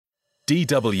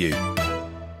DW.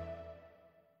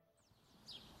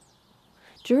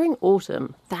 During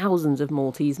autumn, thousands of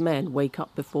Maltese men wake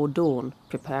up before dawn,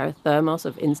 prepare a thermos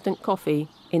of instant coffee,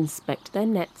 inspect their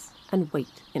nets, and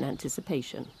wait in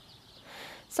anticipation.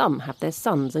 Some have their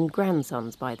sons and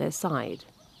grandsons by their side.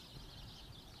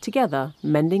 Together,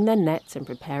 mending their nets and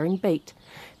preparing bait,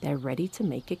 they're ready to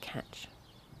make a catch.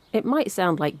 It might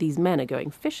sound like these men are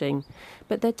going fishing,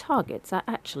 but their targets are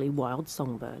actually wild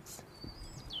songbirds.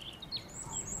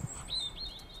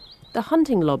 The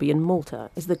hunting lobby in Malta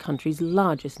is the country's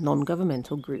largest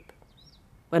non-governmental group.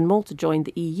 When Malta joined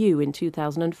the EU in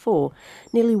 2004,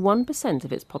 nearly 1%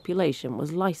 of its population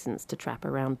was licensed to trap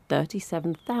around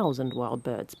 37,000 wild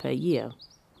birds per year.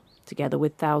 Together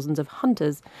with thousands of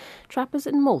hunters, trappers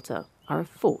in Malta are a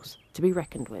force to be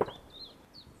reckoned with.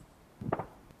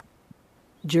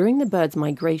 During the birds'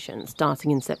 migration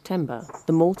starting in September,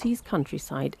 the Maltese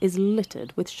countryside is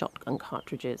littered with shotgun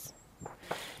cartridges.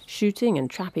 Shooting and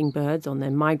trapping birds on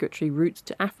their migratory routes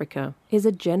to Africa is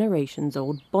a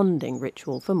generations-old bonding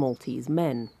ritual for Maltese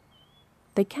men.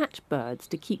 They catch birds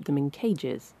to keep them in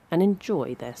cages and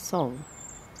enjoy their song.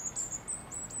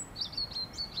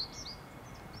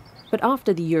 But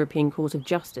after the European Court of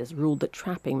Justice ruled that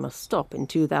trapping must stop in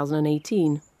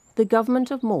 2018, the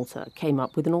government of Malta came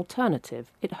up with an alternative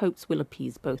it hopes will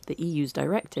appease both the EU's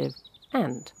directive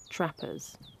and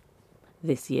trappers.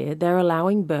 This year, they're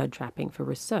allowing bird trapping for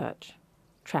research.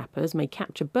 Trappers may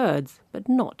capture birds, but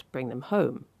not bring them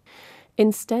home.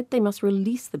 Instead, they must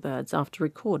release the birds after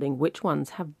recording which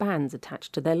ones have bands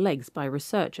attached to their legs by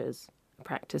researchers, a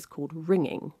practice called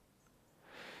ringing.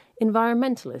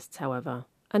 Environmentalists, however,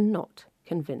 are not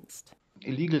convinced.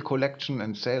 Illegal collection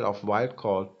and sale of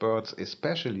wild-caught birds,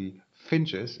 especially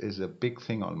finches, is a big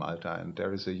thing on Malta, and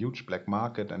there is a huge black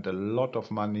market and a lot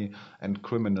of money and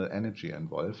criminal energy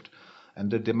involved. And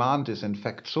the demand is in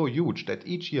fact so huge that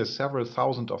each year several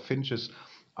thousand of finches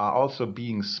are also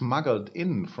being smuggled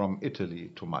in from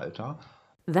Italy to Malta.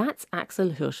 That's Axel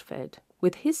Hirschfeld.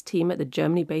 With his team at the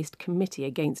Germany-based Committee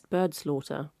Against Bird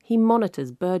Slaughter, he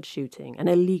monitors bird shooting and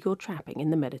illegal trapping in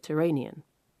the Mediterranean.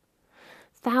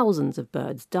 Thousands of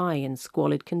birds die in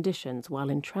squalid conditions while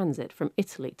in transit from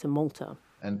Italy to Malta.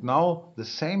 And now the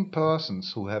same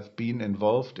persons who have been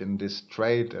involved in this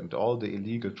trade and all the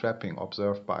illegal trapping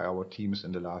observed by our teams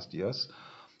in the last years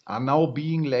are now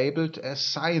being labeled as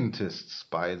scientists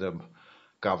by the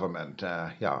government.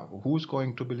 Who's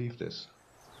going to believe this?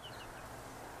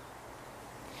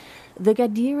 The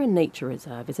Gadira Nature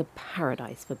Reserve is a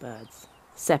paradise for birds.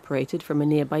 Separated from a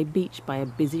nearby beach by a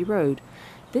busy road,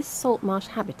 this salt marsh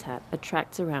habitat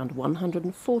attracts around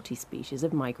 140 species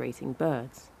of migrating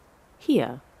birds.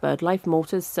 Here, BirdLife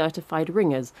Malta's certified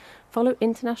ringers follow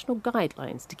international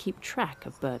guidelines to keep track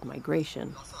of bird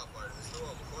migration.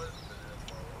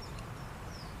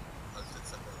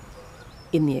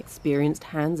 In the experienced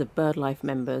hands of BirdLife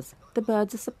members, the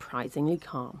birds are surprisingly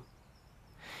calm.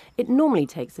 It normally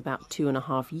takes about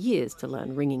 2.5 years to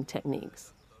learn ringing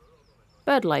techniques.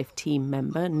 BirdLife team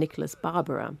member Nicholas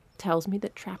Barbara tells me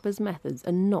that trappers' methods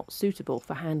are not suitable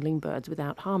for handling birds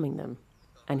without harming them.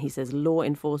 And he says law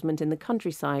enforcement in the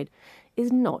countryside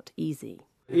is not easy.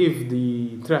 If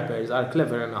the trappers are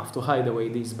clever enough to hide away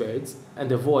these birds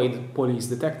and avoid police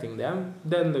detecting them,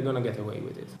 then they're going to get away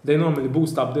with it. They normally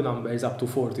boost up the numbers up to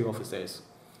 40 officers.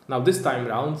 Now this time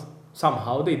round,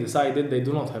 somehow they decided they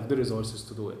do not have the resources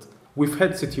to do it. We've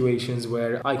had situations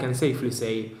where I can safely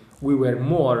say we were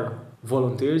more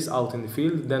volunteers out in the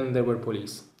field than there were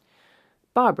police.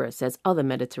 Barbara says other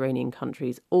Mediterranean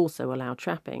countries also allow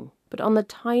trapping, but on the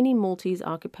tiny Maltese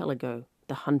archipelago,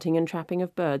 the hunting and trapping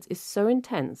of birds is so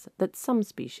intense that some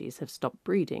species have stopped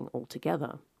breeding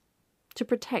altogether. To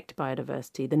protect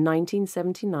biodiversity, the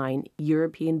 1979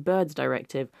 European Birds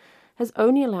Directive has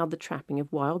only allowed the trapping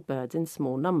of wild birds in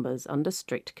small numbers under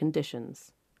strict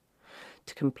conditions.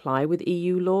 To comply with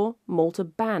EU law, Malta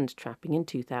banned trapping in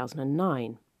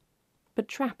 2009. But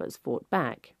trappers fought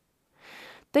back.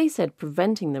 They said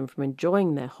preventing them from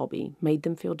enjoying their hobby made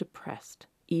them feel depressed,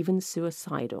 even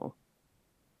suicidal.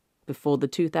 Before the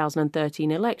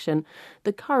 2013 election,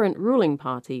 the current ruling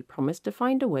party promised to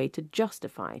find a way to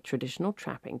justify traditional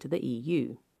trapping to the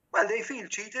EU. Well, they feel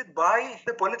cheated by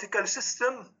the political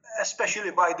system,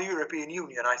 especially by the European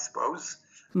Union, I suppose.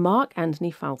 Mark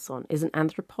Anthony Falson is an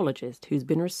anthropologist who's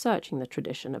been researching the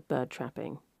tradition of bird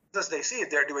trapping. As they see it,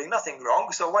 they're doing nothing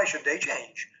wrong, so why should they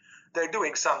change? They're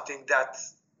doing something that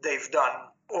they've done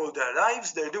all their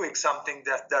lives. They're doing something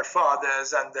that their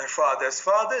fathers and their fathers'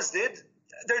 fathers did.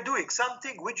 They're doing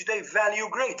something which they value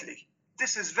greatly.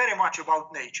 This is very much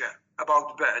about nature,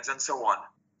 about birds and so on.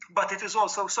 But it is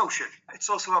also social. It's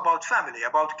also about family,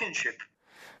 about kinship.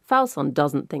 Falson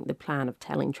doesn't think the plan of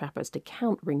telling trappers to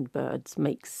count ringed birds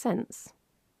makes sense.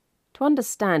 To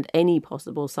understand any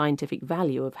possible scientific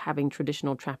value of having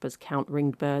traditional trappers count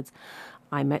ringed birds,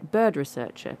 I met bird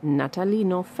researcher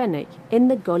Natalino Fenech in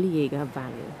the Goliega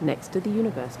Valley next to the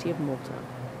University of Malta.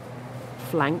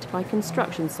 Flanked by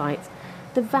construction sites,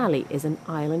 the valley is an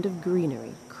island of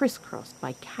greenery crisscrossed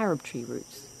by carob tree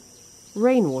roots.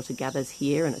 Rainwater gathers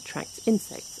here and attracts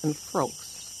insects and frogs.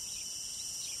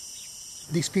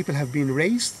 These people have been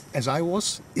raised as I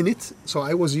was in it, so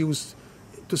I was used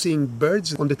to seeing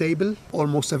birds on the table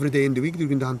almost every day in the week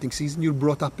during the hunting season. You're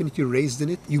brought up in it, you're raised in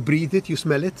it, you breathe it, you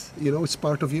smell it, it's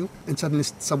part of you, and suddenly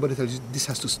somebody tells you this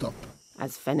has to stop.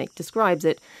 As Fenech describes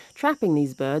it, trapping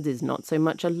these birds is not so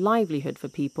much a livelihood for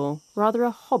people, rather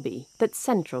a hobby that's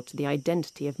central to the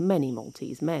identity of many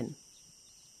Maltese men.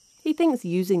 He thinks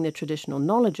using the traditional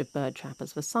knowledge of bird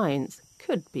trappers for science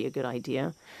could be a good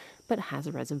idea, but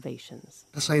has reservations.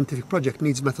 A scientific project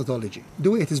needs methodology. The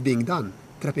way it is being done,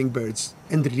 trapping birds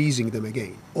and releasing them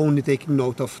again, only taking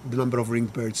note of the number of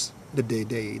ringed birds that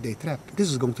they trap,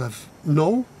 this is going to have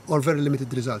no or very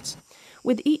limited results.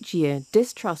 With each year,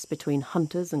 distrust between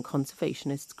hunters and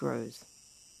conservationists grows.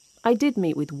 I did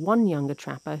meet with one younger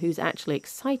trapper who's actually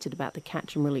excited about the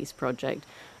catch and release project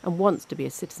and wants to be a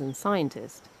citizen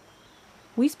scientist.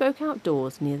 We spoke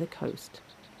outdoors near the coast.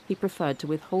 He preferred to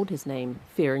withhold his name,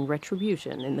 fearing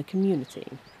retribution in the community.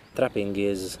 Trapping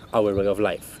is our way of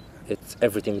life.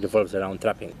 Everything revolves around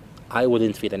trapping. I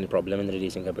wouldn't feel any problem in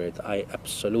releasing a bird. I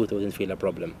absolutely wouldn't feel a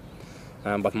problem.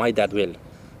 But my dad will.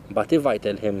 But if I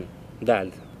tell him,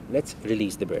 Dad, let's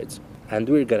release the birds, and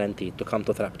we're guaranteed to come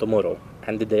to trap tomorrow,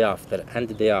 and the day after, and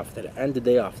the day after, and the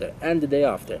day after, and the day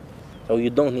after. So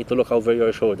you don't need to look over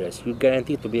your shoulders. You're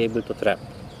guaranteed to be able to trap.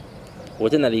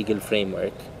 Within a legal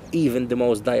framework, even the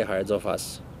most diehards of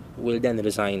us will then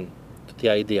resign to the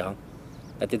idea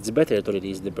that it's better to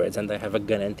release the birds and I have a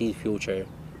guaranteed future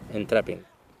in trapping.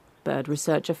 Bird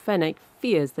researcher Fenech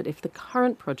fears that if the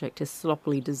current project is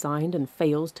sloppily designed and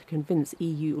fails to convince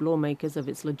EU lawmakers of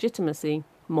its legitimacy,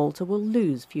 Malta will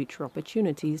lose future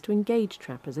opportunities to engage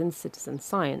trappers in citizen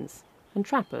science, and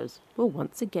trappers will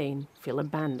once again feel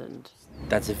abandoned.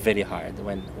 That's very hard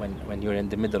when you're in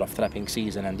the middle of trapping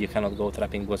season and you cannot go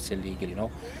trapping what's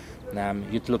illegal,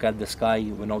 You look at the sky,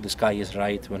 we know the sky is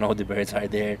right, we know the birds are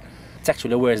there. It's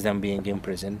actually worse than being in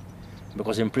prison,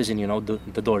 because in prison,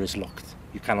 the door is locked.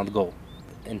 You cannot go.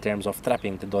 In terms of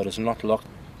trapping, the door is not locked.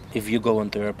 If you go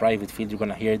into a private field, you're going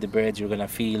to hear the birds, you're going to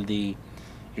feel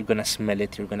you're going to smell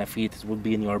it, you're going to feel it. It will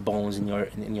be in your bones, in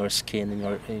your skin,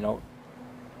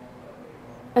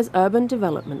 As urban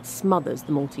development smothers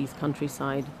the Maltese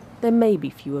countryside, there may be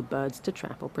fewer birds to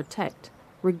trap or protect,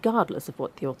 regardless of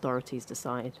what the authorities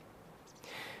decide.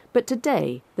 But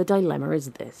today, the dilemma is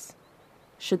this.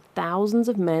 Should thousands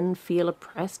of men feel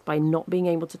oppressed by not being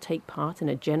able to take part in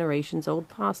a generations-old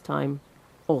pastime,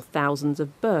 or thousands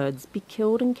of birds be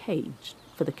killed and caged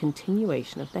for the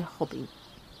continuation of their hobby?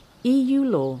 EU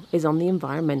law is on the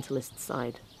environmentalist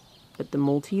side, but the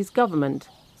Maltese government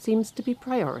seems to be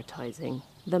prioritising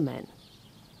the men.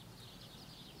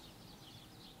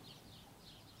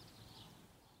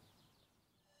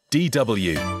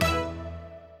 DW